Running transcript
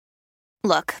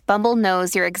Look, Bumble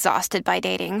knows you're exhausted by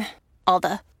dating. All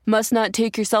the, must not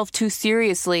take yourself too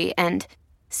seriously, and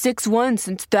 6'1"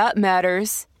 since that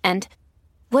matters. And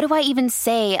what do I even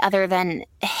say other than,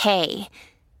 hey?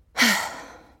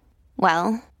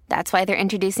 Well, that's why they're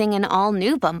introducing an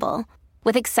all-new Bumble,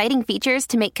 with exciting features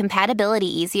to make compatibility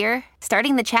easier,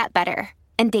 starting the chat better,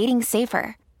 and dating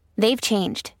safer. They've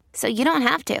changed, so you don't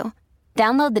have to.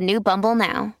 Download the new Bumble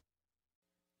now.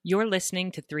 You're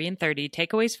listening to 3 in 30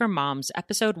 Takeaways from Moms,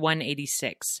 episode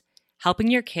 186,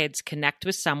 helping your kids connect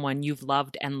with someone you've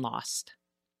loved and lost.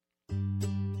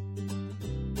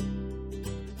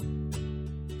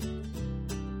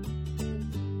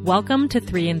 Welcome to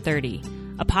 3 in 30,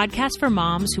 a podcast for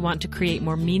moms who want to create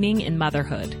more meaning in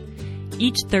motherhood.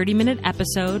 Each 30-minute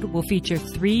episode will feature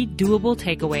 3 doable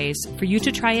takeaways for you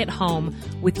to try at home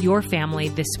with your family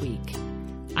this week.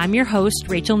 I'm your host,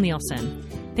 Rachel Nielsen.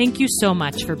 Thank you so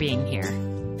much for being here.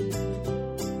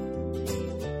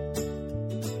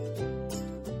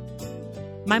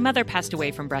 My mother passed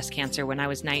away from breast cancer when I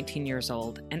was 19 years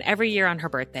old, and every year on her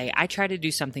birthday, I try to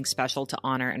do something special to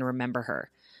honor and remember her.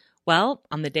 Well,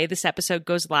 on the day this episode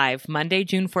goes live, Monday,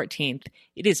 June 14th,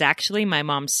 it is actually my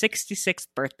mom's 66th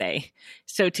birthday.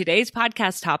 So today's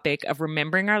podcast topic of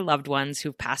remembering our loved ones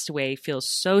who've passed away feels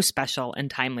so special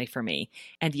and timely for me.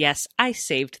 And yes, I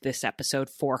saved this episode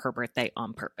for her birthday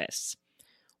on purpose.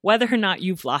 Whether or not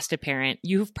you've lost a parent,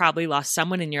 you've probably lost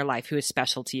someone in your life who is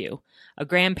special to you. A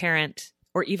grandparent,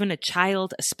 or even a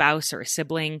child, a spouse, or a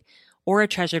sibling, or a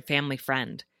treasured family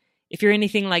friend. If you're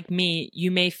anything like me,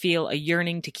 you may feel a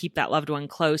yearning to keep that loved one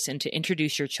close and to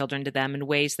introduce your children to them in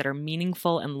ways that are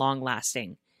meaningful and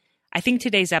long-lasting. I think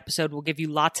today's episode will give you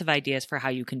lots of ideas for how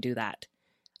you can do that.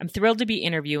 I'm thrilled to be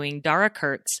interviewing Dara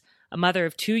Kurtz, a mother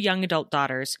of 2 young adult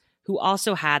daughters, who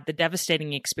also had the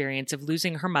devastating experience of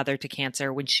losing her mother to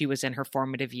cancer when she was in her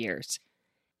formative years.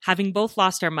 Having both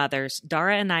lost our mothers,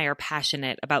 Dara and I are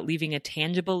passionate about leaving a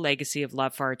tangible legacy of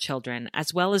love for our children,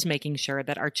 as well as making sure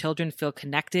that our children feel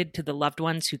connected to the loved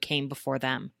ones who came before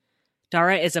them.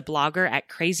 Dara is a blogger at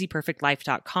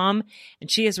crazyperfectlife.com, and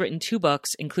she has written 2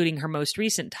 books, including her most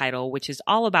recent title, which is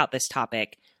all about this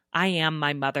topic, I Am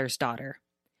My Mother's Daughter.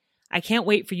 I can't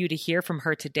wait for you to hear from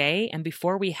her today, and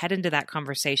before we head into that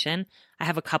conversation, I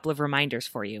have a couple of reminders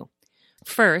for you.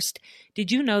 First,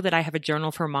 did you know that I have a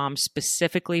journal for moms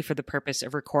specifically for the purpose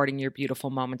of recording your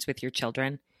beautiful moments with your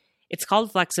children? It's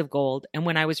called Flecks of Gold, and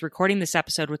when I was recording this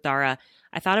episode with Dara,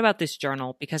 I thought about this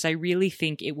journal because I really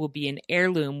think it will be an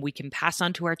heirloom we can pass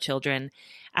on to our children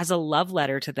as a love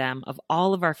letter to them of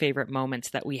all of our favorite moments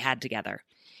that we had together.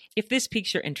 If this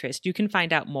piques your interest, you can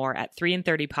find out more at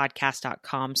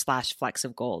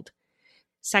 3in30podcast.com/flecksofgold.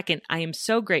 Second, I am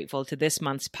so grateful to this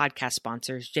month's podcast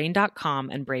sponsors,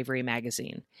 Jane.com and Bravery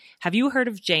Magazine. Have you heard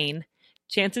of Jane?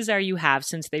 Chances are you have,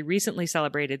 since they recently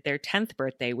celebrated their 10th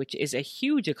birthday, which is a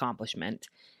huge accomplishment.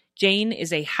 Jane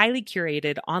is a highly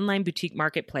curated online boutique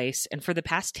marketplace, and for the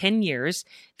past 10 years,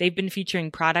 they've been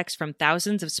featuring products from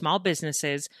thousands of small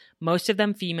businesses, most of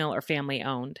them female or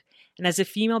family-owned. And as a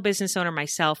female business owner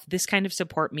myself, this kind of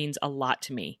support means a lot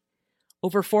to me.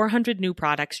 Over 400 new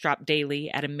products drop daily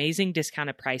at amazing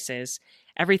discounted prices,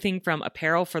 everything from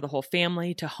apparel for the whole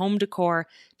family to home decor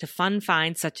to fun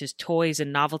finds such as toys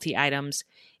and novelty items.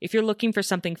 If you're looking for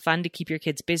something fun to keep your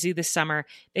kids busy this summer,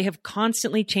 they have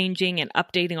constantly changing and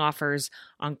updating offers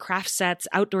on craft sets,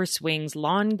 outdoor swings,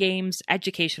 lawn games,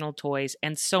 educational toys,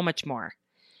 and so much more.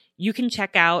 You can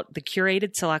check out the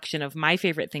curated selection of my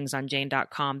favorite things on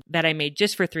Jane.com that I made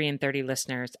just for 3 in 30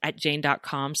 listeners at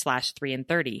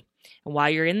Jane.com/3in30. And while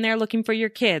you're in there looking for your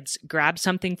kids, grab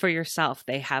something for yourself.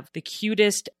 They have the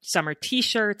cutest summer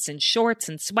t-shirts and shorts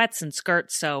and sweats and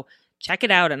skirts. So check it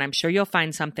out, and I'm sure you'll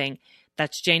find something.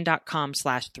 That's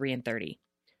Jane.com/3in30.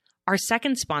 Our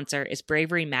second sponsor is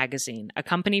Bravery Magazine, a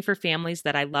company for families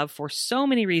that I love for so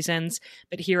many reasons,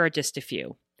 but here are just a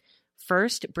few.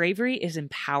 First, Bravery is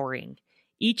empowering.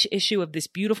 Each issue of this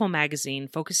beautiful magazine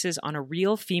focuses on a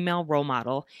real female role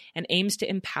model and aims to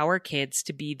empower kids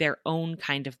to be their own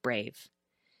kind of brave.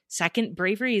 Second,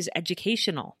 Bravery is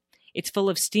educational. It's full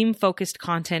of STEAM-focused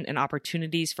content and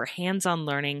opportunities for hands-on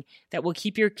learning that will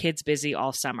keep your kids busy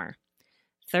all summer.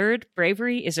 Third,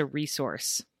 Bravery is a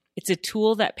resource. It's a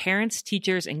tool that parents,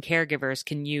 teachers, and caregivers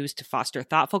can use to foster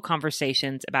thoughtful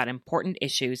conversations about important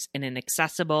issues in an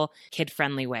accessible,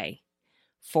 kid-friendly way.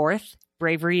 Fourth,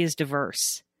 Bravery is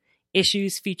diverse.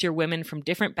 Issues feature women from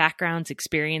different backgrounds,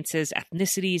 experiences,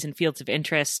 ethnicities, and fields of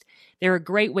interest. They're a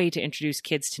great way to introduce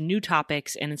kids to new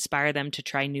topics and inspire them to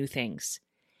try new things.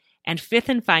 And fifth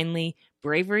and finally,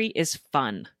 Bravery is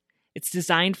fun. It's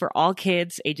designed for all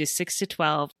kids ages 6 to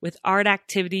 12 with art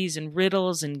activities and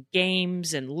riddles and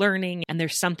games and learning, and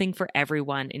there's something for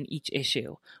everyone in each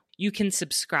issue. You can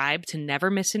subscribe to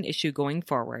never miss an issue going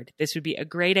forward. This would be a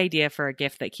great idea for a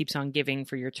gift that keeps on giving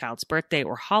for your child's birthday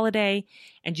or holiday,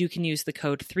 and you can use the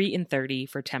code 3in30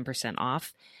 for 10%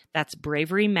 off. That's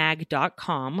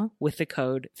braverymag.com with the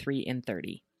code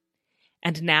 3in30.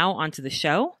 And now onto the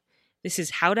show. This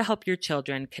is how to help your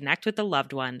children connect with a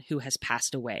loved one who has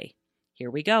passed away.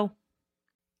 Here we go.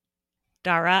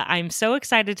 Dara, I'm so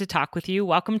excited to talk with you.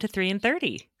 Welcome to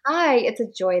 3in30. Hi, it's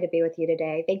a joy to be with you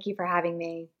today. Thank you for having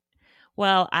me.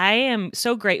 Well, I am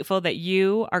so grateful that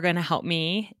you are going to help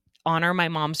me honor my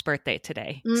mom's birthday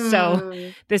today.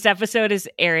 So this episode is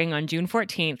airing on June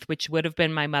 14th, which would have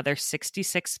been my mother's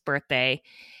 66th birthday.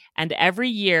 And every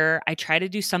year I try to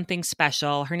do something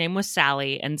special. Her name was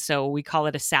Sally, and so we call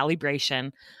it a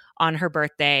Sallybration on her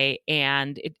birthday.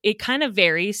 And it kind of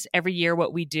varies every year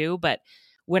what we do, but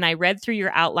when I read through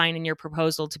your outline and your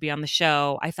proposal to be on the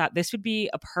show, I thought this would be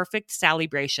a perfect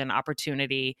Sallybration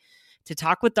opportunity to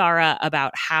talk with Dara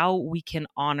about how we can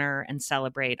honor and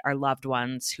celebrate our loved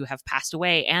ones who have passed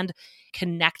away and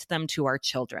connect them to our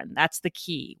children. That's the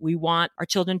key. We want our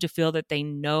children to feel that they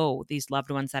know these loved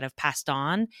ones that have passed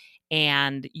on.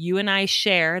 And you and I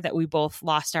share that we both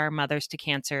lost our mothers to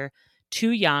cancer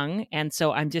too young. And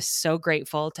so I'm just so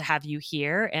grateful to have you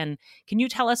here. And can you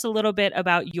tell us a little bit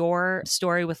about your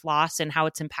story with loss and how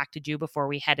it's impacted you before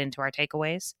we head into our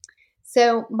takeaways?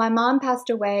 So my mom passed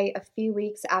away a few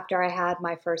weeks after I had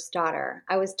my first daughter.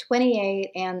 I was 28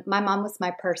 and my mom was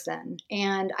my person.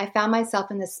 And I found myself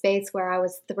in this space where I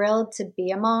was thrilled to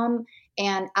be a mom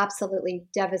and absolutely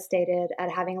devastated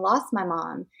at having lost my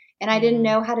mom. And I didn't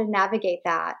know how to navigate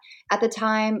that. At the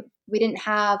time, we didn't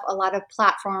have a lot of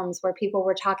platforms where people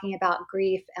were talking about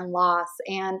grief and loss.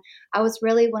 And I was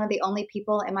really one of the only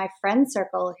people in my friend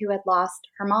circle who had lost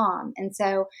her mom. And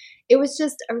so it was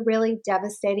just a really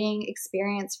devastating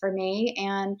experience for me.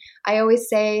 And I always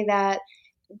say that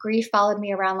grief followed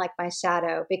me around like my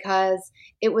shadow because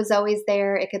it was always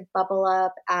there. It could bubble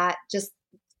up at just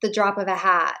the drop of a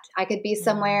hat. I could be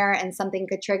somewhere and something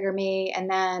could trigger me, and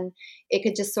then it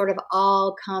could just sort of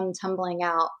all come tumbling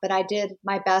out. But I did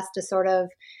my best to sort of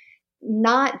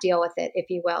not deal with it,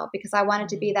 if you will, because I wanted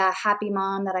to be that happy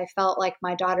mom that I felt like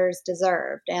my daughters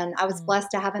deserved. And I was blessed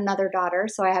to have another daughter.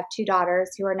 So I have two daughters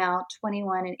who are now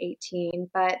 21 and 18.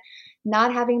 But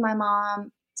not having my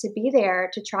mom to be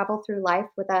there to travel through life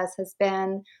with us has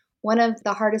been one of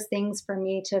the hardest things for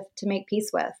me to make peace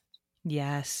with.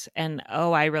 Yes. And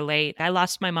I relate. I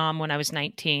lost my mom when I was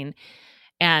 19,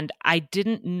 and I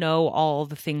didn't know all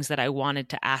the things that I wanted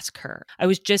to ask her. I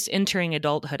was just entering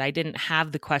adulthood. I didn't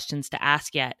have the questions to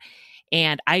ask yet.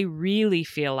 And I really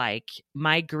feel like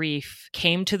my grief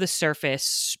came to the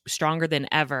surface stronger than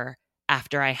ever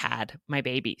after I had my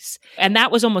babies. And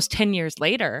that was almost 10 years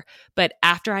later. But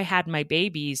after I had my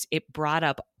babies, it brought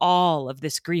up all of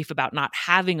this grief about not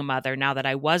having a mother now that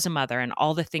I was a mother, and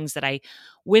all the things that I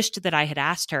wished that I had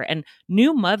asked her. And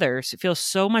new mothers feel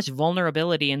so much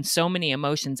vulnerability and so many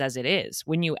emotions as it is.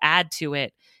 When you add to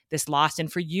it this loss,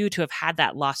 and for you to have had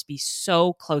that loss be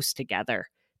so close together,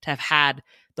 to have had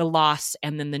the loss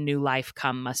and then the new life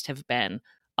come, must have been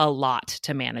a lot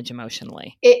to manage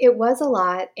emotionally. It was a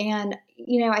lot. And,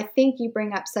 I think you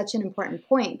bring up such an important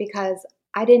point because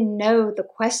I didn't know the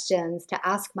questions to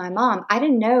ask my mom. I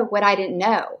didn't know what I didn't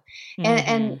know.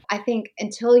 And I think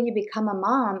until you become a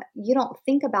mom, you don't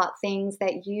think about things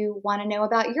that you want to know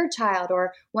about your child,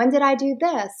 or when did I do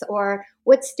this, or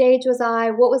what stage was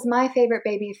I, what was my favorite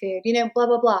baby food, blah,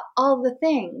 blah, blah, all the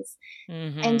things.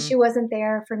 And she wasn't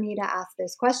there for me to ask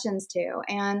those questions to.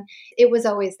 And it was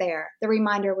always there. The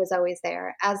reminder was always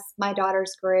there. As my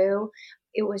daughters grew,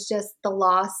 it was just the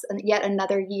loss, yet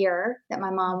another year that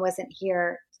my mom wasn't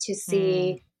here to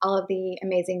see all of the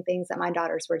amazing things that my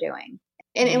daughters were doing.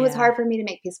 And it was hard for me to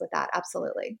make peace with that.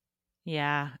 Absolutely.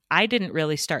 Yeah. I didn't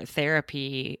really start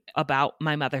therapy about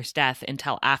my mother's death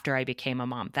until after I became a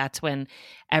mom. That's when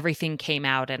everything came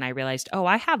out and I realized,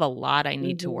 I have a lot I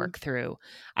need to work through.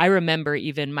 I remember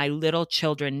even my little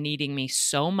children needing me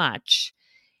so much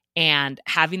and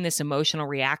having this emotional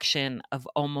reaction of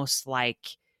almost like,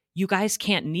 you guys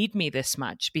can't need me this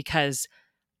much because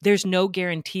there's no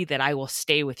guarantee that I will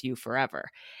stay with you forever.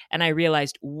 And I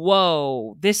realized,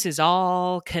 whoa, this is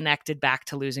all connected back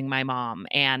to losing my mom.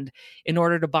 And in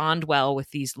order to bond well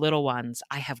with these little ones,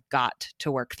 I have got to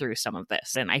work through some of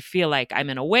this. And I feel like I'm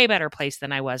in a way better place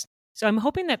than I was. So I'm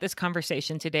hoping that this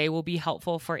conversation today will be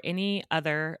helpful for any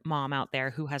other mom out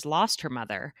there who has lost her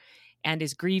mother and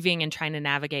is grieving and trying to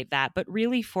navigate that, but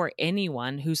really for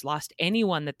anyone who's lost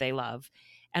anyone that they love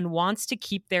and wants to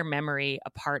keep their memory a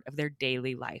part of their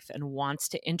daily life and wants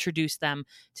to introduce them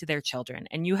to their children.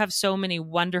 And you have so many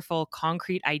wonderful,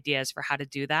 concrete ideas for how to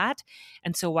do that.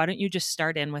 And so why don't you just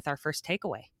start in with our first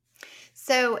takeaway?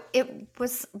 So it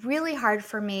was really hard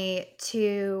for me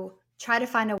to try to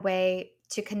find a way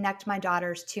to connect my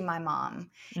daughters to my mom.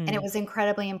 And it was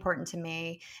incredibly important to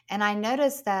me. And I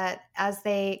noticed that as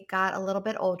they got a little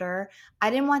bit older, I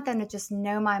didn't want them to just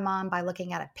know my mom by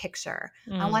looking at a picture.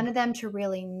 I wanted them to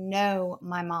really know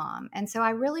my mom. And so I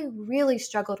really, really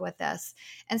struggled with this.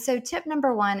 And so tip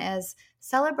number one is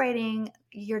celebrating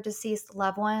your deceased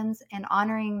loved ones and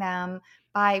honoring them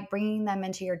by bringing them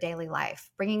into your daily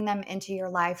life, bringing them into your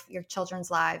life, your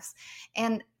children's lives.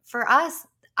 And for us,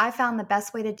 I found the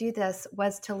best way to do this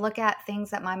was to look at things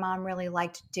that my mom really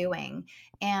liked doing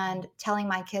and telling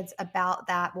my kids about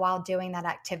that while doing that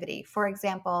activity. For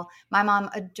example, my mom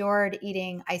adored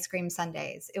eating ice cream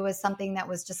sundaes. It was something that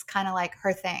was just kind of like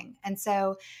her thing. And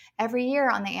so every year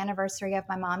on the anniversary of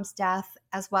my mom's death,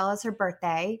 as well as her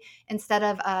birthday, instead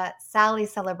of a Sally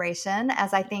celebration,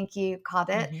 as I think you called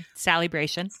it.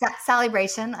 Celebration.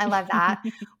 Celebration. I love that.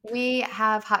 We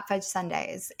have hot fudge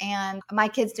sundaes, and my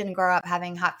kids didn't grow up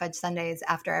having hot fudge sundaes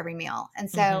after every meal. And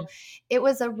so it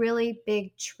was a really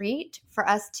big treat for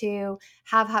us to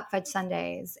have hot fudge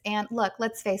sundaes. And look,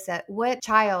 let's face it, what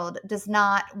child does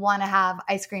not want to have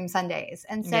ice cream sundaes?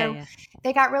 And so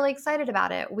they got really excited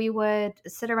about it. We would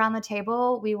sit around the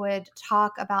table. We would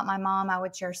talk about my mom. I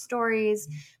would share stories.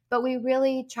 But we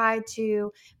really tried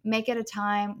to make it a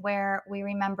time where we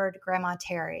remembered Grandma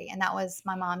Terry, and that was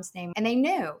my mom's name. And they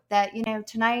knew that,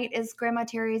 tonight is Grandma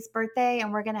Terry's birthday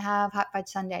and we're going to have hot fudge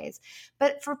sundaes.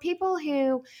 But for people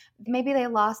who maybe they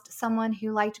lost someone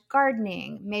who liked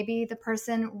gardening, maybe the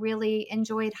person really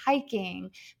enjoyed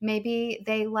hiking, maybe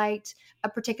they liked a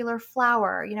particular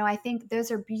flower, I think those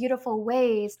are beautiful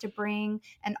ways to bring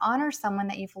and honor someone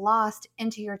that you've lost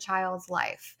into your child's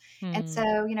life. And so,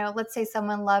 let's say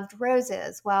someone loved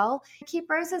roses. Well, keep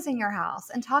roses in your house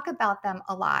and talk about them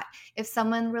a lot. If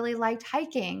someone really liked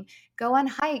hiking, go on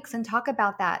hikes and talk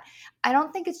about that. I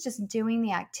don't think it's just doing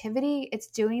the activity. It's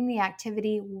doing the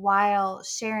activity while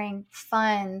sharing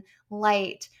fun,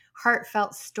 light,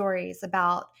 heartfelt stories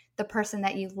about the person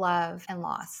that you love and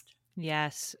lost.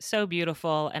 Yes, so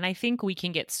beautiful. And I think we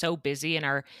can get so busy in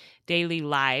our daily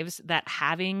lives that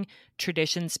having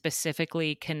traditions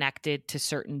specifically connected to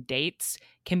certain dates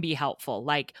can be helpful.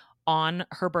 Like on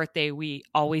her birthday, we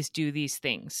always do these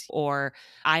things. Or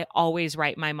I always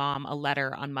write my mom a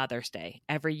letter on Mother's Day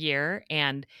every year.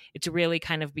 And it's really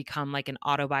kind of become like an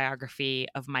autobiography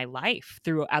of my life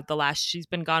throughout she's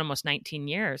been gone almost 19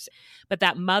 years. But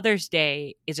that Mother's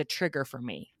Day is a trigger for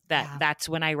me. That's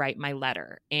when I write my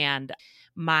letter. And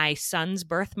my son's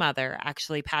birth mother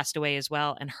actually passed away as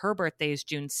well. And her birthday is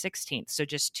June 16th. So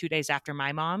just 2 days after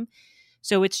my mom.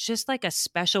 So it's just like a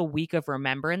special week of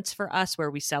remembrance for us where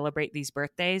we celebrate these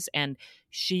birthdays. And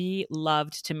she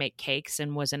loved to make cakes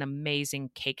and was an amazing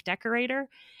cake decorator.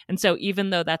 And so even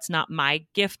though that's not my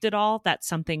gift at all, that's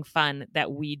something fun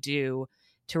that we do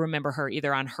to remember her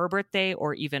either on her birthday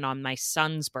or even on my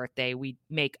son's birthday. We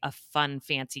make a fun,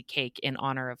 fancy cake in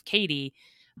honor of Katie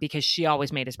because she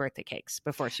always made his birthday cakes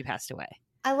before she passed away.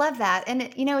 I love that. And,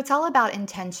 it's all about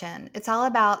intention. It's all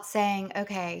about saying,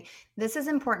 okay, this is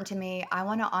important to me. I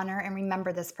want to honor and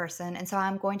remember this person. And so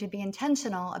I'm going to be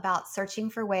intentional about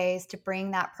searching for ways to bring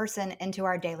that person into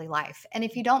our daily life. And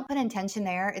if you don't put intention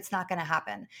there, it's not going to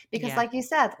happen. Because like you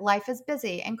said, life is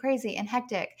busy and crazy and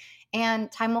hectic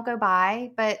and time will go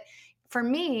by. But for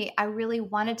me, I really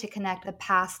wanted to connect the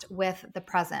past with the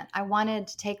present. I wanted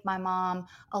to take my mom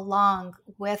along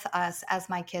with us as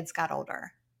my kids got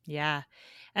older. Yeah.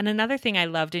 And another thing I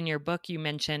loved in your book, you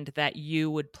mentioned that you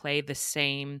would play the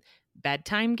same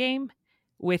bedtime game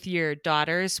with your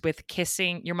daughters, with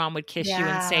kissing. Your mom would kiss you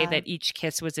and say that each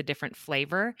kiss was a different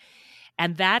flavor.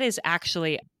 And that is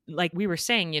actually, like we were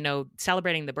saying,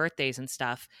 celebrating the birthdays and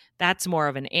stuff, that's more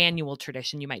of an annual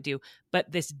tradition you might do.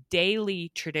 But this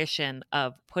daily tradition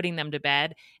of putting them to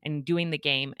bed and doing the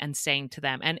game and saying to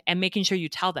them and making sure you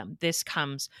tell them this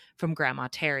comes from Grandma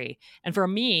Terry. And for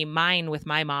me, mine with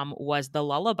my mom was the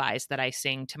lullabies that I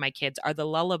sing to my kids are the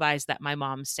lullabies that my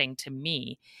mom sang to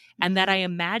me. And that I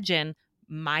imagine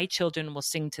my children will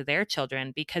sing to their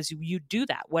children because you do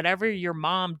that. Whatever your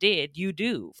mom did, you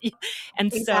do.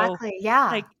 And exactly.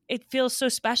 Yeah. it feels so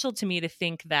special to me to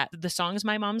think that the songs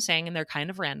my mom sang, and they're kind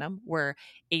of random, were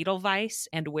Edelweiss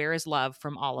and Where is Love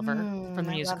from Oliver, from the I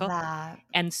love musical. that.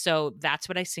 And so that's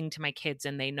what I sing to my kids,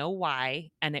 and they know why.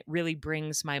 And it really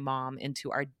brings my mom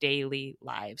into our daily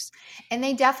lives. And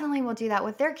they definitely will do that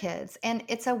with their kids. And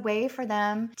it's a way for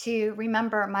them to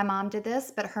remember, my mom did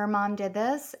this, but her mom did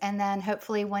this. And then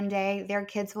hopefully one day their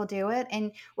kids will do it.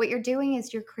 And what you're doing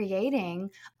is you're creating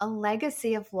a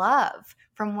legacy of love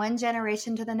from one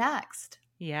generation to the next.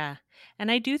 Yeah. And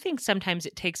I do think sometimes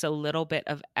it takes a little bit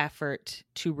of effort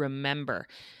to remember,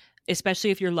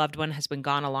 especially if your loved one has been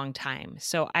gone a long time.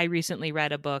 So I recently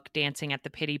read a book, Dancing at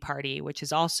the Pity Party, which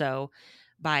is also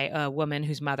by a woman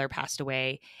whose mother passed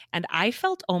away. And I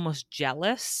felt almost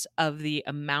jealous of the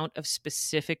amount of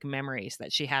specific memories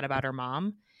that she had about her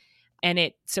mom. And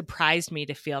it surprised me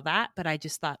to feel that. But I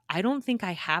just thought, I don't think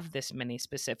I have this many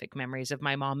specific memories of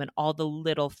my mom and all the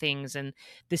little things and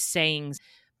the sayings.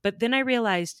 But then I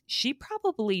realized she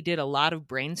probably did a lot of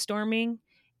brainstorming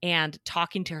and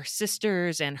talking to her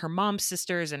sisters and her mom's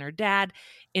sisters and her dad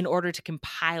in order to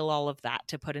compile all of that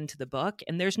to put into the book.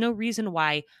 And there's no reason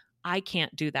why I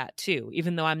can't do that too.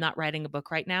 Even though I'm not writing a book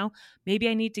right now, maybe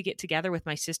I need to get together with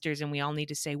my sisters and we all need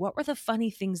to say, what were the funny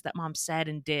things that mom said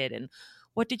and did? And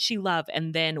what did she love?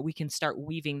 And then we can start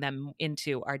weaving them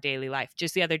into our daily life.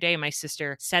 Just the other day, my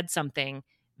sister said something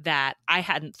that I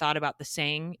hadn't thought about the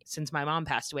saying since my mom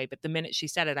passed away. But the minute she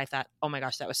said it, I thought, oh my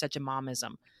gosh, that was such a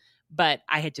momism. But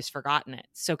I had just forgotten it.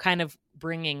 So kind of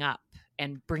bringing up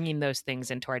and bringing those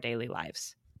things into our daily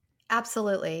lives.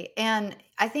 Absolutely. And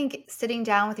I think sitting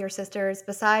down with your sisters,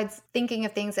 besides thinking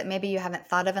of things that maybe you haven't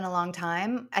thought of in a long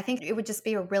time, I think it would just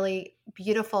be a really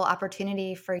beautiful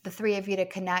opportunity for the three of you to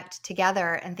connect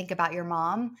together and think about your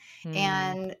mom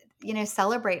and,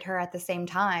 celebrate her at the same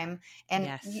time. And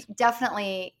Yes.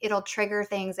 definitely it'll trigger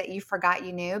things that you forgot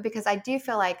you knew, because I do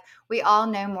feel like we all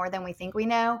know more than we think we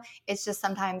know. It's just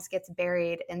sometimes gets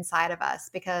buried inside of us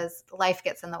because life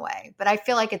gets in the way. But I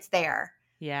feel like it's there.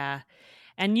 Yeah.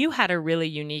 And you had a really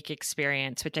unique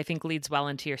experience, which I think leads well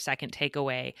into your second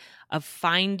takeaway of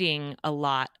finding a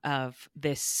lot of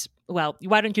this. Well,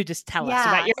 why don't you just tell us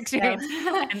about your experience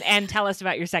and tell us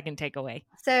about your second takeaway?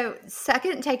 So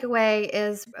second takeaway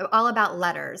is all about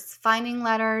letters, finding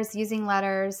letters, using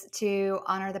letters to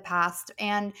honor the past.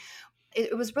 And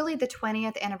it was really the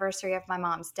 20th anniversary of my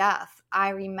mom's death. I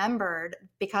remembered,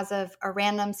 because of a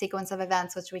random sequence of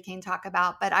events, which we can talk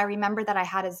about, but I remember that I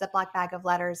had a Ziploc bag of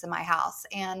letters in my house.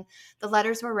 And the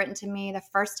letters were written to me the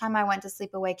first time I went to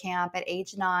sleepaway camp at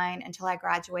age 9 until I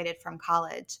graduated from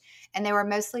college. And they were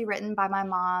mostly written by my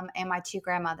mom and my two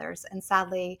grandmothers. And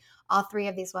sadly, all three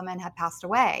of these women had passed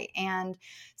away. And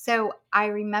so I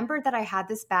remembered that I had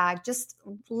this bag just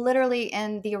literally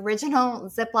in the original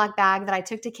Ziploc bag that I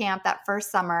took to camp that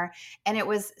first summer. And it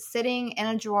was sitting in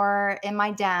a drawer in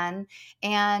my den.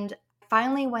 And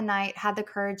finally one night had the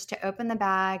courage to open the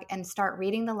bag and start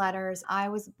reading the letters. I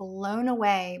was blown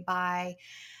away by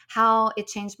how it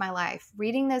changed my life.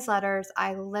 Reading those letters,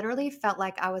 I literally felt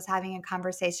like I was having a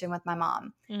conversation with my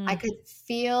mom. I could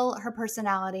feel her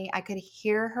personality. I could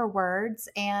hear her words.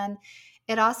 And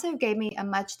it also gave me a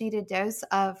much needed dose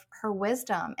of her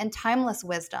wisdom and timeless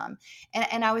wisdom.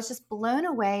 And I was just blown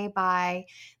away by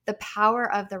the power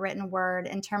of the written word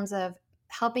in terms of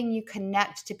helping you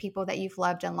connect to people that you've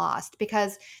loved and lost,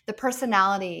 because the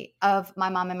personality of my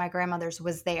mom and my grandmothers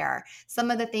was there.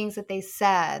 Some of the things that they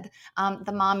said,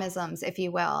 the momisms, if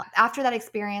you will. After that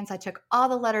experience, I took all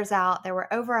the letters out. There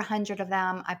were over 100 of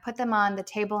them. I put them on the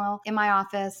table in my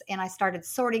office and I started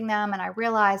sorting them. And I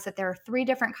realized that there are 3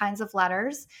 different kinds of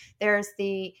letters. There's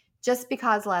the just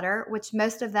because letter, which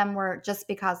most of them were just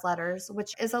because letters,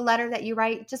 which is a letter that you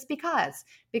write just because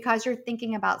you're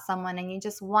thinking about someone and you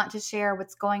just want to share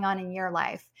what's going on in your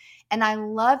life. And I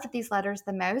loved these letters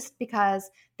the most because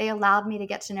they allowed me to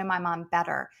get to know my mom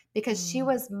better, because she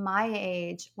was my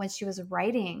age when she was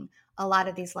writing a lot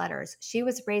of these letters. She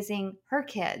was raising her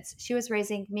kids. She was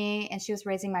raising me and she was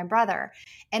raising my brother.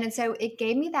 And so it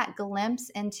gave me that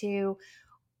glimpse into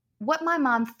what my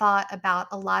mom thought about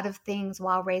a lot of things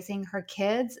while raising her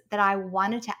kids that I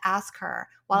wanted to ask her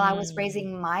while I was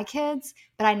raising my kids,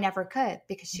 but I never could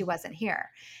because she wasn't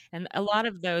here. And a lot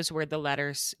of those were the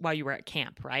letters while you were at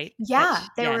camp, right? Yeah,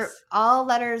 they were all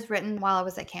letters written while I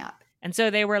was at camp. And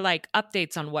so they were like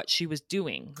updates on what she was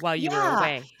doing while you were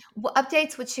away. Well,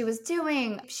 updates what she was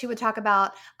doing. She would talk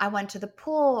about, I went to the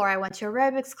pool or I went to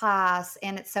aerobics class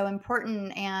and it's so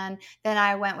important. And then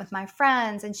I went with my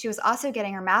friends, and she was also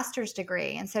getting her master's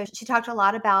degree. And so she talked a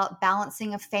lot about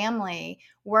balancing a family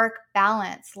work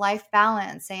balance, life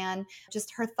balance, and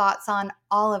just her thoughts on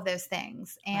all of those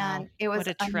things. And Wow. it was What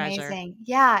a treasure. amazing.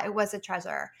 Yeah, it was a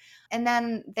treasure. And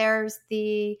then there's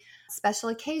the special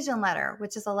occasion letter,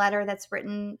 which is a letter that's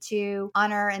written to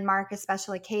honor and mark a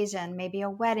special occasion, maybe a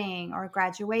wedding or a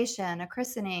graduation, a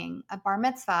christening, a bar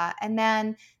mitzvah. And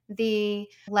then the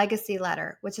legacy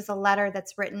letter, which is a letter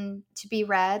that's written to be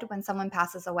read when someone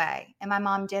passes away. And my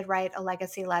mom did write a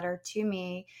legacy letter to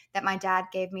me that my dad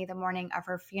gave me the morning of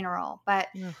her funeral. But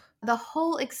Ugh. the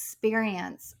whole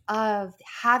experience of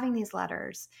having these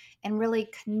letters and really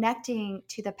connecting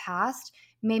to the past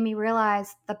made me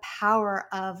realize the power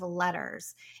of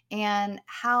letters and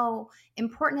how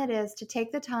important it is to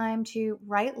take the time to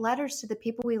write letters to the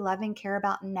people we love and care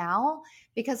about now,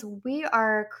 because we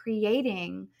are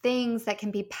creating things that can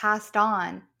be passed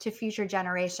on to future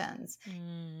generations.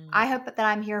 I hope that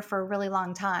I'm here for a really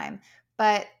long time,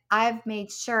 but I've made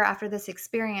sure after this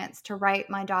experience to write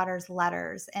my daughter's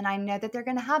letters. And I know that they're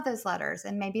going to have those letters,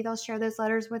 and maybe they'll share those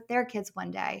letters with their kids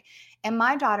one day. And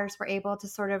my daughters were able to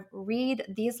sort of read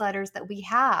these letters that we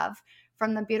have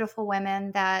from the beautiful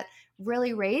women that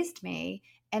really raised me.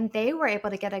 And they were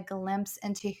able to get a glimpse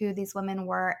into who these women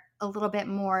were a little bit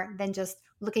more than just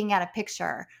looking at a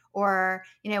picture or,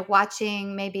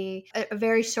 watching maybe a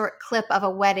very short clip of a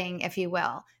wedding, if you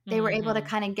will. They were able to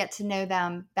kind of get to know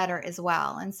them better as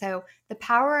well. And so the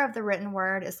power of the written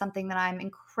word is something that I'm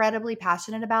incredibly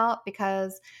passionate about,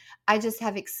 because I just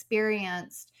have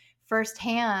experienced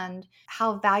firsthand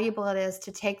how valuable it is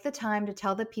to take the time to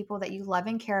tell the people that you love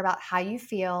and care about how you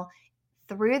feel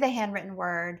through the handwritten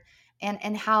word,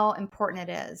 and how important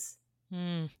it is.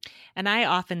 And I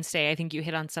often say, I think you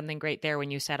hit on something great there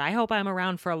when you said, I hope I'm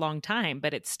around for a long time,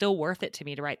 but it's still worth it to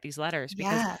me to write these letters,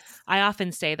 because Yes. I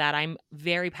often say that I'm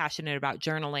very passionate about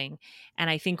journaling. And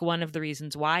I think one of the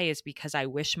reasons why is because I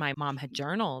wish my mom had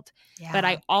journaled. But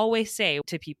I Yeah. always say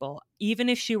to people, even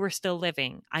if she were still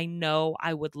living, I know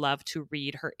I would love to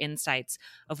read her insights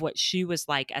of what she was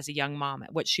like as a young mom,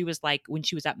 what she was like when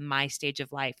she was at my stage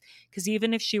of life. Because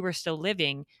even if she were still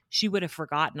living, she would have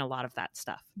forgotten a lot of that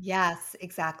stuff. Yes,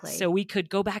 exactly. So we could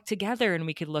go back together and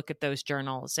we could look at those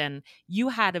journals. And you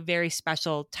had a very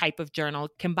special type of journal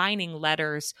combining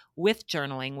letters with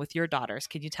journaling with your daughters.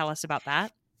 Could you tell us about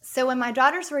that? So when my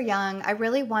daughters were young, I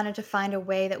really wanted to find a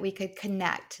way that we could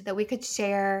connect, that we could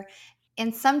share.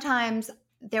 And sometimes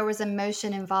there was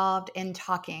emotion involved in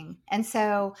talking. And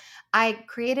so I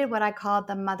created what I called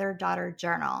the mother-daughter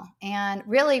journal. And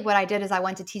really what I did is I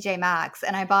went to TJ Maxx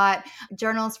and I bought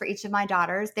journals for each of my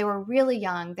daughters. They were really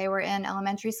young. They were in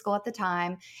elementary school at the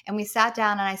time. And we sat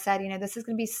down and I said, this is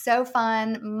going to be so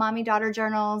fun, mommy-daughter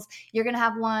journals. You're going to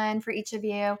have one for each of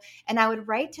you. And I would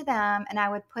write to them and I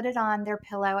would put it on their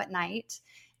pillow at night.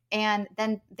 And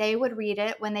then they would read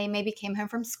it when they maybe came home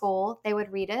from school. They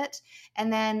would read it.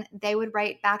 And then they would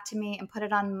write back to me and put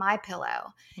it on my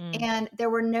pillow. And there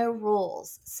were no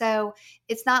rules. So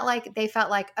it's not like they felt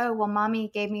like, oh, well,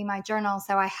 mommy gave me my journal,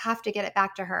 so I have to get it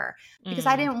back to her. Because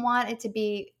I didn't want it to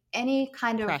be any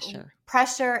kind of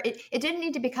pressure. It didn't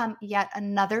need to become yet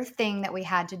another thing that we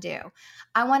had to do.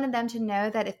 I wanted them to know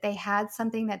that if they had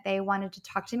something that they wanted to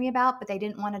talk to me about, but they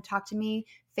didn't want to talk to me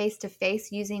face to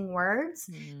face using words,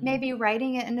 maybe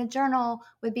writing it in a journal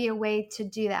would be a way to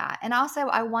do that. And also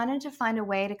I wanted to find a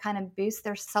way to kind of boost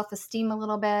their self-esteem a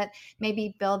little bit,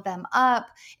 maybe build them up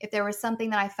if there was something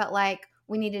that I felt like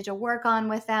we needed to work on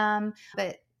with them.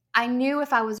 But I knew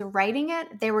if I was writing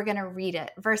it, they were going to read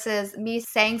it versus me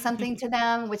saying something to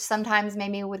them, which sometimes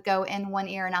maybe would go in one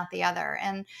ear and out the other.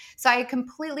 And so I had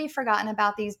completely forgotten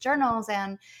about these journals.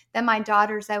 And then my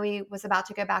daughter, Zoe, was about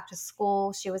to go back to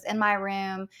school. She was in my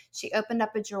room. She opened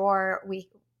up a drawer. We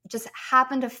just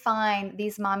happened to find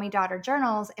these mommy-daughter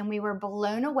journals, and we were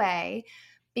blown away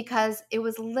because it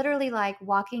was literally like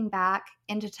walking back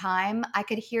into time. I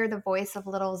could hear the voice of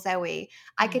little Zoe.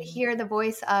 I could hear the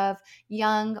voice of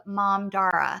young mom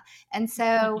Dara. And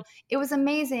so it was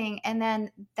amazing. And then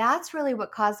that's really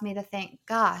what caused me to think,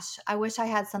 gosh, I wish I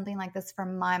had something like this for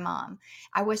my mom.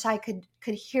 I wish I could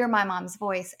hear my mom's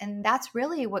voice. And that's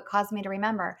really what caused me to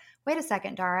remember, wait a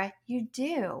second, Dara, you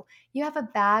do. You have a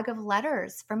bag of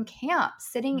letters from camp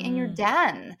sitting in your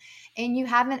den and you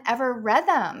haven't ever read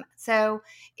them. So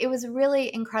it was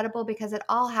really incredible because it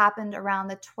all happened around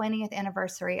the 20th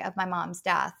anniversary of my mom's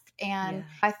death. And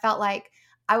I felt like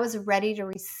I was ready to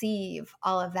receive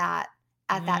all of that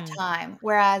at that time.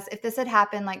 Whereas if this had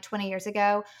happened like 20 years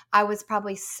ago, I was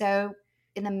probably so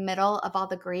in the middle of all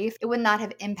the grief, it would not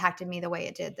have impacted me the way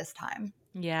it did this time.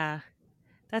 Yeah.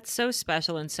 That's so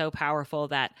special and so powerful,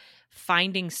 that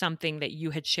finding something that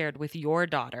you had shared with your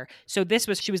daughter. So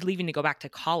she was leaving to go back to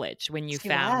college when you She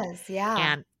found, was,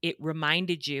 yeah. and it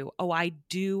reminded you, oh, I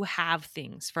do have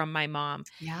things from my mom.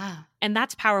 Yeah. And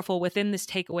that's powerful. Within this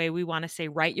takeaway, we want to say,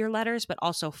 write your letters, but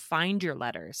also find your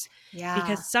letters. Yeah.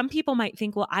 Because some people might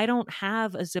think, well, I don't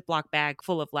have a Ziploc bag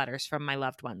full of letters from my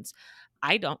loved ones.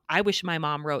 I don't. I wish my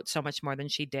mom wrote so much more than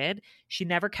she did. She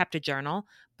never kept a journal,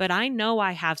 but I know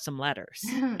I have some letters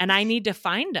and I need to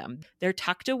find them. They're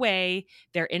tucked away,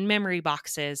 they're in memory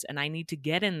boxes, and I need to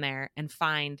get in there and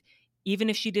find,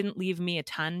 even if she didn't leave me a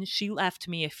ton, she left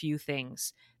me a few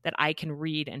things that I can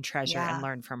read and treasure and Yeah.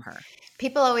 learn from her.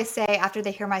 People always say after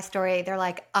they hear my story, they're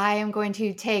like, I am going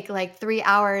to take like 3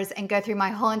 hours and go through my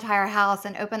whole entire house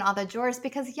and open all the drawers,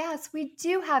 because yes, we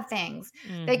do have things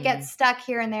that get stuck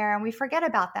here and there and we forget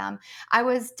about them. I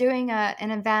was doing an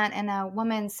event and a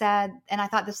woman said, and I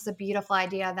thought this was a beautiful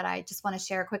idea that I just want to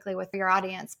share quickly with your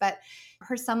audience, but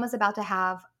her son was about to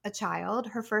have a child,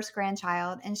 her first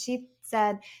grandchild, and she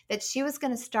said that she was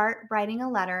going to start writing a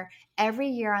letter every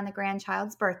year on the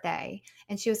grandchild's birthday.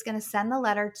 And she was going to send the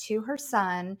letter to her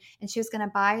son, and she was going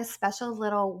to buy a special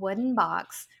little wooden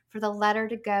box for the letter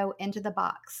to go into the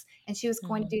box. And she was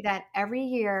going to do that every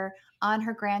year on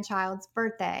her grandchild's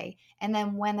birthday. And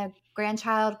then when the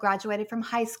grandchild graduated from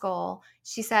high school,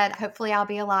 she said, hopefully I'll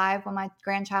be alive when my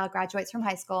grandchild graduates from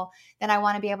high school. Then I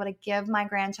want to be able to give my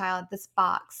grandchild this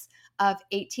box of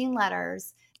 18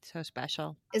 letters. So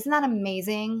special. Isn't that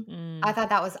amazing? I thought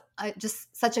that was just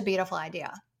such a beautiful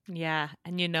idea. Yeah.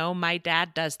 And my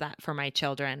dad does that for my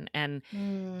children, and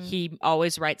he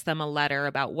always writes them a letter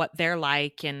about what they're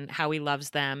like and how he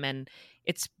loves them. And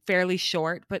it's fairly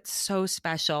short, but so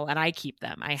special. And I keep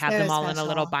them. I have them all in a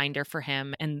little binder for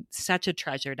him, and such a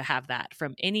treasure to have that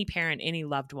from any parent, any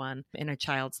loved one in a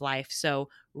child's life. So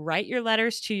write your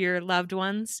letters to your loved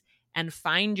ones and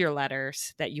find your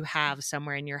letters that you have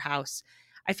somewhere in your house.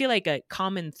 I feel like a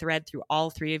common thread through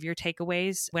all three of your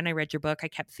takeaways, when I read your book, I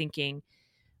kept thinking,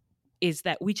 is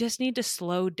that we just need to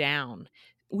slow down.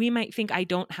 We might think, I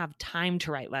don't have time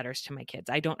to write letters to my kids.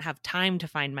 I don't have time to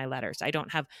find my letters. I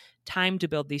don't have time to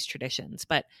build these traditions.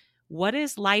 But what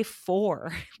is life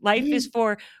for? Life is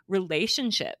for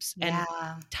relationships. And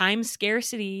time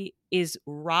scarcity is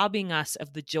robbing us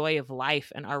of the joy of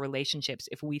life and our relationships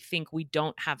if we think we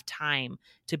don't have time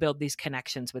to build these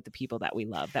connections with the people that we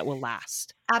love that will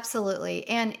last. Absolutely.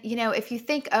 And, if you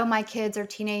think, oh, my kids are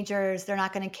teenagers, they're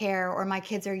not going to care, or my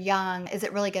kids are young, is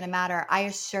it really going to matter? I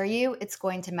assure you it's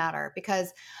going to matter,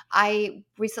 because I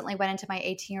recently went into my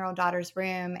 18-year-old daughter's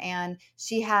room, and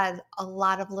she had a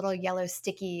lot of little yellow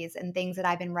stickies and things that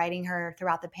I've been writing her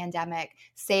throughout the pandemic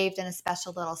saved in a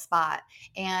special little spot.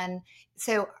 And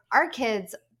so our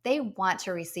kids, they want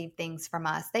to receive things from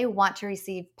us. They want to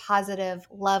receive positive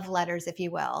love letters, if you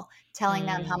will, telling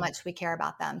them how much we care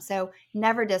about them. So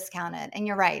never discount it. And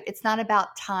you're right. It's not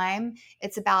about time.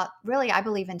 It's about, really, I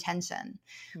believe, intention.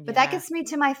 But that gets me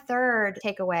to my third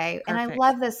takeaway. Perfect. And I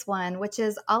love this one, which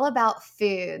is all about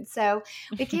food. So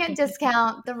we can't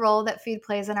discount the role that food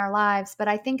plays in our lives. But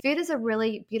I think food is a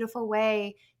really beautiful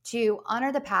way to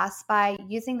honor the past by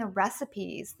using the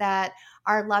recipes that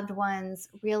our loved ones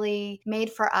really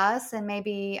made for us. And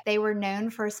maybe they were known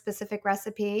for a specific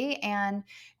recipe. And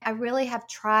I really have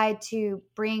tried to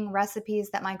bring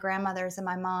recipes that my grandmothers and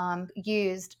my mom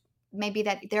used, maybe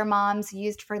that their moms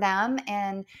used for them,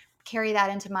 and carry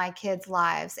that into my kids'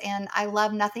 lives. And I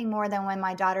love nothing more than when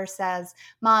my daughter says,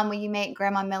 Mom, will you make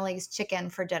Grandma Millie's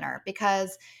chicken for dinner?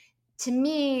 Because to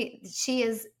me, she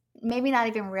is maybe not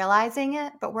even realizing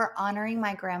it, but we're honoring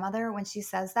my grandmother when she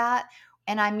says that.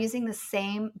 And I'm using the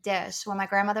same dish. When my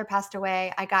grandmother passed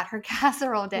away, I got her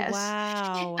casserole dish.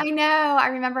 Wow. I know. I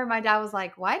remember my dad was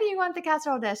like, why do you want the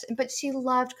casserole dish? But she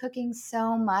loved cooking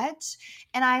so much.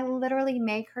 And I literally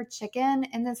make her chicken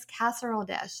in this casserole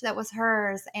dish that was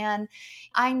hers. And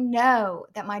I know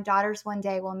that my daughters one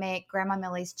day will make Grandma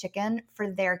Millie's chicken for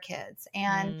their kids.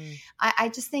 And I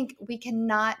just think we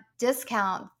cannot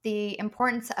discount the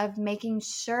importance of making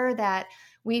sure that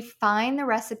we find the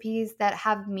recipes that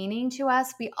have meaning to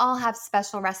us. We all have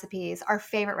special recipes, our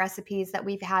favorite recipes that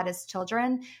we've had as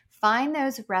children. Find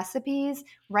those recipes,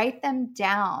 write them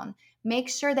down, make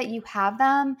sure that you have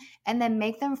them, and then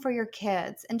make them for your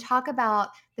kids, and talk about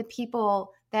the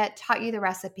people that taught you the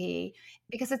recipe,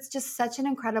 because it's just such an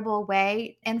incredible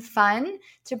way and fun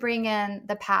to bring in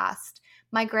the past.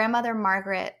 My grandmother,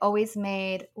 Margaret, always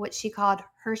made what she called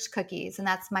Hirsch cookies, and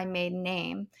that's my maiden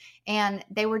name. And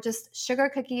they were just sugar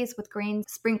cookies with green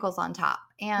sprinkles on top.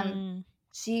 And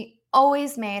she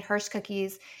always made Hershey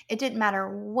cookies. It didn't matter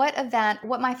what event,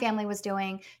 what my family was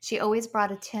doing. She always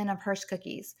brought a tin of Hershey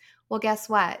cookies. Well, guess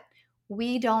what?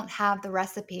 We don't have the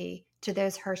recipe to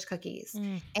those Hershey cookies.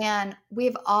 And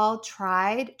we've all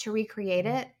tried to recreate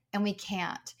it and we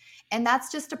can't. And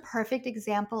that's just a perfect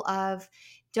example of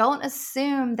don't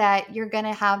assume that you're going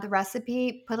to have the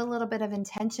recipe. Put a little bit of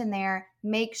intention there.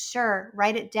 Make sure,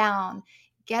 write it down,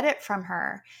 get it from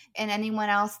her and anyone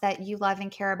else that you love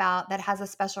and care about that has a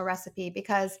special recipe,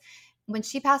 because when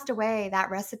she passed away, that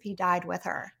recipe died with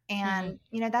her. And,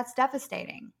 that's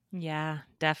devastating. Yeah,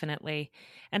 definitely.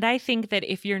 And I think that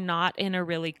if you're not in a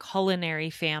really culinary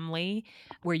family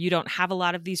where you don't have a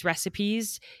lot of these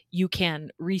recipes, you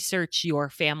can research your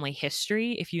family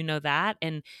history if you know that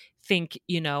and think,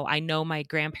 I know my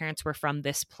grandparents were from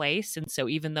this place. And so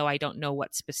even though I don't know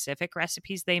what specific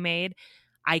recipes they made,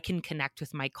 I can connect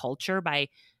with my culture by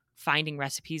finding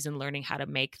recipes and learning how to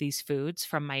make these foods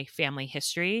from my family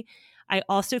history. I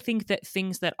also think that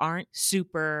things that aren't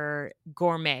super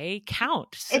gourmet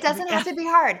count. It doesn't have to be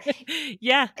hard.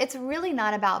 Yeah. It's really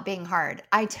not about being hard.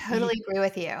 I totally agree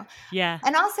with you. Yeah.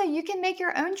 And also you can make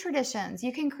your own traditions.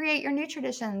 You can create your new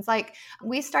traditions. Like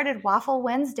we started Waffle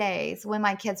Wednesdays when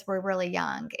my kids were really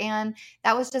young. And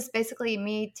that was just basically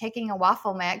me taking a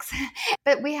waffle mix,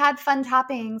 but we had fun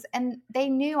toppings and they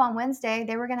knew on Wednesday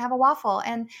they were going to have a waffle.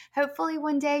 And hopefully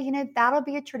one day, that'll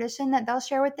be a tradition that they'll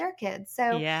share with their kids.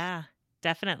 So yeah.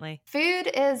 Definitely.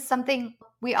 Food is something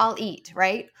we all eat,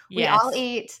 right? Yes. We all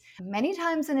eat many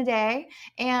times in a day,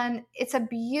 and it's a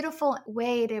beautiful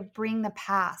way to bring the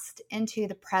past into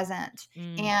the present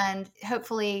and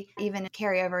hopefully even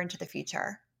carry over into the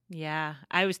future. Yeah.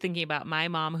 I was thinking about my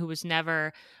mom, who was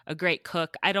never a great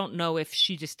cook. I don't know if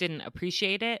she just didn't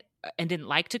appreciate it and didn't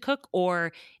like to cook,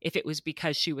 or if it was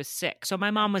because she was sick. So my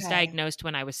mom was diagnosed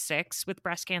when I was 6 with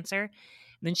breast cancer.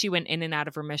 Then she went in and out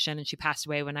of remission and she passed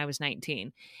away when I was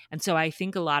 19. And so I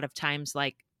think a lot of times,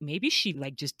 maybe she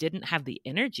just didn't have the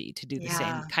energy to do the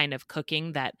same kind of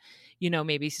cooking that,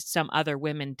 maybe some other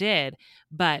women did.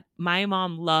 But my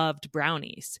mom loved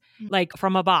brownies,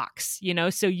 from a box,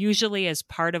 so usually as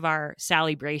part of our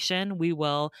celebration, we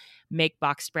will make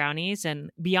boxed brownies. And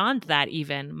beyond that,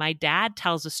 even my dad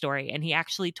tells a story, and he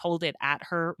actually told it at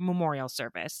her memorial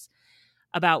service,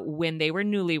 about when they were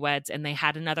newlyweds and they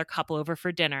had another couple over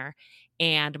for dinner.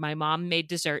 And my mom made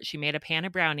dessert. She made a pan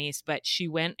of brownies, but she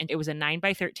went and it was a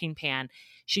 9x13 pan.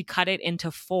 She cut it into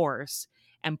 4s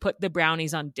and put the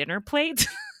brownies on dinner plates.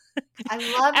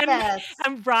 I love this.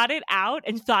 And brought it out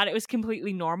and thought it was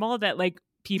completely normal that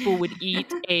people would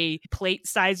eat a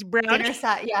plate-sized brownie. Dinner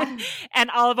set, yeah.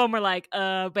 And all of them were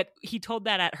but he told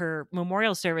that at her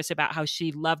memorial service about how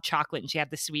she loved chocolate and she had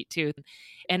the sweet tooth.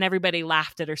 And everybody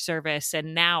laughed at her service.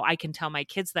 And now I can tell my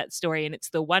kids that story. And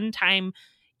it's the one time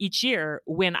each year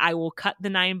when I will cut the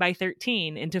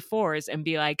 9x13 into 4s and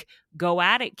be like, go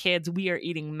at it, kids. We are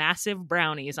eating massive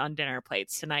brownies on dinner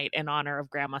plates tonight in honor of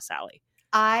Grandma Sally.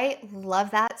 I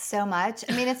love that so much.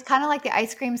 I mean, it's kind of like the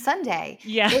ice cream sundae.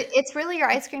 Yeah. It's really your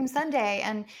ice cream sundae.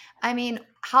 And I mean,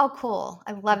 how cool.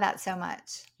 I love that so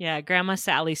much. Yeah. Grandma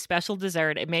Sally's special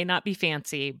dessert. It may not be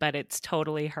fancy, but it's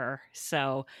totally her.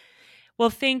 So, well,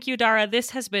 thank you, Dara. This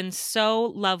has been so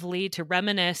lovely to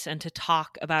reminisce and to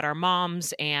talk about our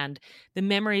moms and the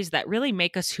memories that really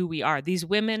make us who we are. These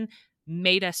women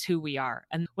made us who we are.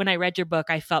 And when I read your book,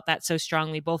 I felt that so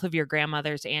strongly, both of your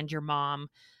grandmothers and your mom.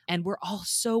 And we're all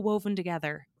so woven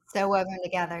together. So woven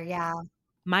together, yeah.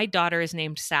 My daughter is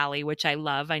named Sally, which I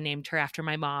love. I named her after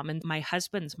my mom. And my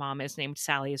husband's mom is named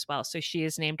Sally as well. So she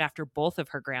is named after both of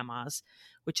her grandmas,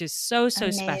 which is so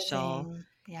Amazing. Special.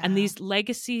 Yeah. And this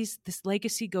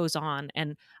legacy goes on.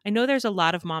 And I know there's a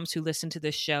lot of moms who listen to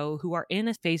this show who are in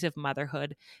a phase of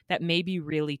motherhood that may be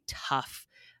really tough.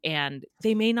 And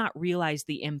they may not realize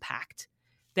the impact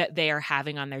that they are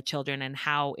having on their children and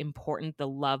how important the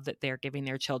love that they're giving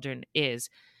their children is.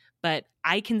 But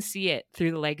I can see it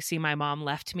through the legacy my mom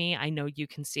left me. I know you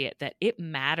can see it, that it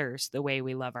matters the way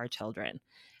we love our children.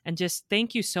 And just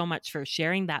thank you so much for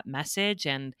sharing that message.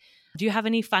 And do you have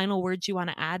any final words you want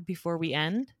to add before we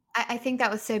end? I think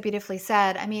that was so beautifully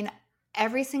said. I mean,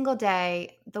 every single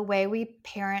day, the way we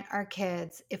parent our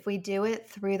kids, if we do it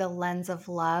through the lens of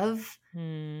love,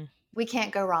 we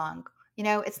can't go wrong.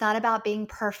 It's not about being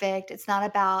perfect. It's not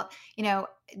about,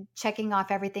 checking off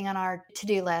everything on our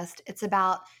to-do list. It's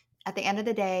about, at the end of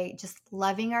the day, just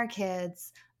loving our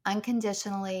kids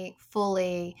unconditionally,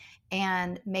 fully,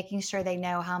 and making sure they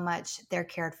know how much they're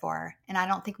cared for. And I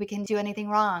don't think we can do anything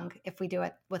wrong if we do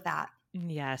it with that.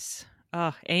 Yes.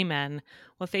 Oh, amen.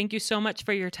 Well, thank you so much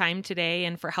for your time today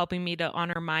and for helping me to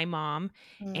honor my mom.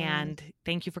 And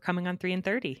thank you for coming on 3 in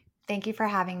 30. Thank you for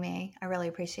having me. I really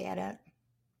appreciate it.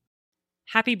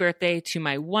 Happy birthday to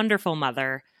my wonderful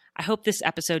mother. I hope this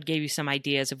episode gave you some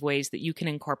ideas of ways that you can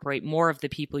incorporate more of the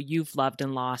people you've loved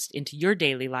and lost into your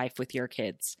daily life with your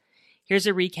kids. Here's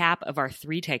a recap of our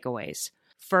 3 takeaways.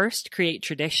 First, create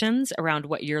traditions around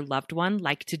what your loved one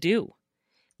like to do.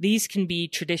 These can be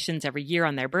traditions every year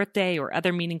on their birthday or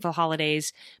other meaningful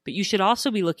holidays, but you should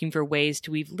also be looking for ways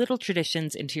to weave little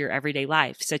traditions into your everyday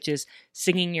life, such as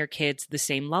singing your kids the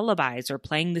same lullabies or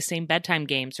playing the same bedtime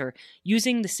games or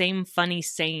using the same funny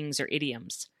sayings or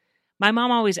idioms. My mom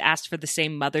always asked for the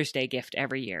same Mother's Day gift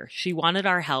every year. She wanted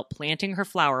our help planting her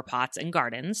flower pots and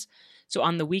gardens, so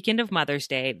on the weekend of Mother's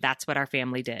Day, that's what our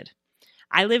family did.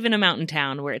 I live in a mountain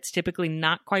town where it's typically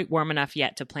not quite warm enough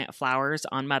yet to plant flowers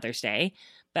on Mother's Day,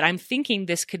 but I'm thinking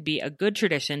this could be a good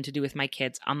tradition to do with my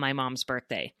kids on my mom's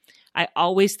birthday. I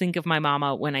always think of my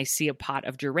mama when I see a pot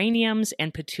of geraniums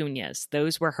and petunias.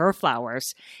 Those were her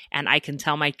flowers, and I can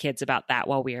tell my kids about that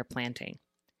while we are planting.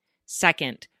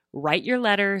 Second, write your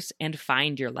letters and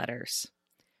find your letters.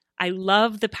 I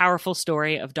love the powerful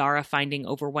story of Dara finding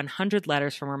over 100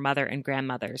 letters from her mother and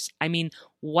grandmothers. I mean,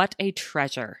 what a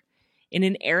treasure. In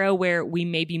an era where we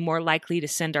may be more likely to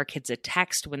send our kids a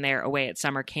text when they're away at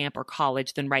summer camp or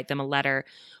college than write them a letter,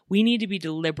 we need to be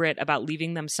deliberate about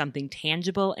leaving them something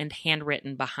tangible and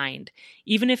handwritten behind,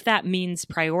 even if that means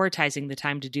prioritizing the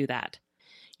time to do that.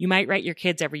 You might write your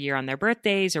kids every year on their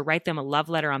birthdays or write them a love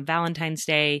letter on Valentine's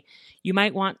Day. You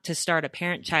might want to start a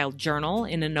parent-child journal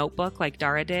in a notebook like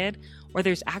Dara did, or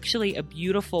there's actually a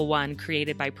beautiful one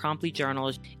created by Promptly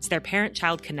Journals. It's their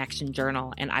parent-child connection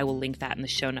journal, and I will link that in the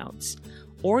show notes.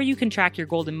 Or you can track your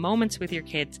golden moments with your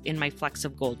kids in my Flecks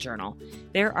of Gold journal.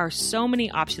 There are so many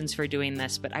options for doing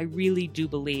this, but I really do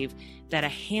believe that a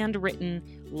handwritten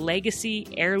legacy,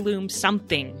 heirloom,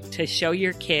 something to show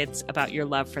your kids about your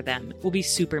love for them will be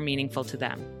super meaningful to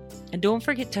them. And don't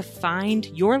forget to find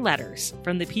your letters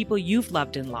from the people you've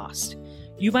loved and lost.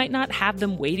 You might not have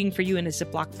them waiting for you in a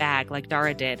Ziploc bag like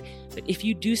Dara did, but if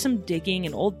you do some digging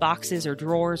in old boxes or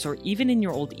drawers or even in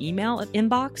your old email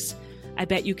inbox, I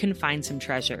bet you can find some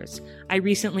treasures. I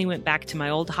recently went back to my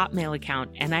old Hotmail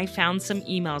account and I found some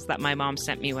emails that my mom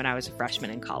sent me when I was a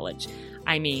freshman in college.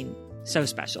 I mean, so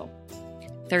special.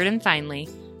 Third and finally,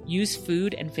 use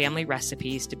food and family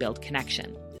recipes to build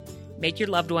connection. Make your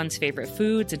loved ones' favorite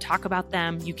foods and talk about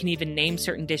them. You can even name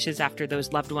certain dishes after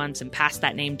those loved ones and pass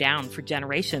that name down for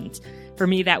generations. For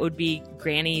me, that would be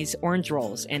Granny's orange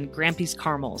rolls and Grampy's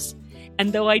caramels.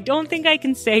 And though I don't think I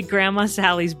can say Grandma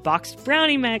Sally's boxed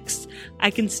brownie mix, I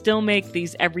can still make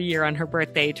these every year on her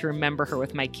birthday to remember her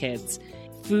with my kids.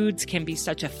 Foods can be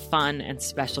such a fun and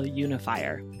special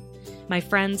unifier. My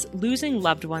friends, losing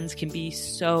loved ones can be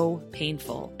so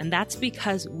painful, and that's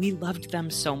because we loved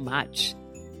them so much.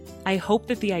 I hope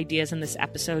that the ideas in this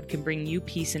episode can bring you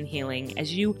peace and healing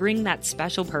as you bring that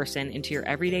special person into your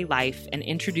everyday life and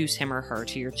introduce him or her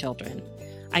to your children.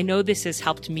 I know this has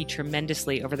helped me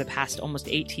tremendously over the past almost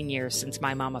 18 years since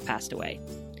my mama passed away.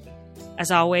 As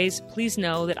always, please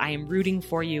know that I am rooting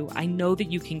for you. I know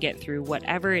that you can get through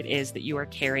whatever it is that you are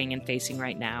carrying and facing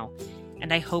right now,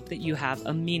 and I hope that you have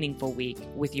a meaningful week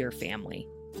with your family.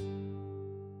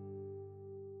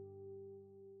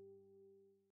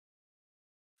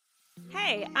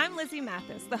 Hey, I'm Lizzie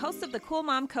Mathis, the host of the Cool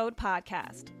Mom Code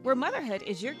podcast, where motherhood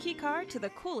is your key card to the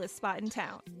coolest spot in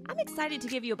town. I'm excited to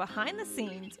give you a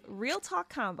behind-the-scenes, real talk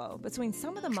combo between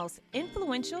some of the most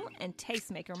influential and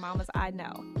tastemaker mamas I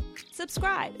know.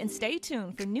 Subscribe and stay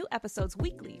tuned for new episodes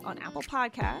weekly on Apple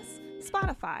Podcasts,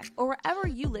 Spotify, or wherever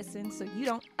you listen so you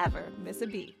don't ever miss a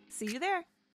beat. See you there.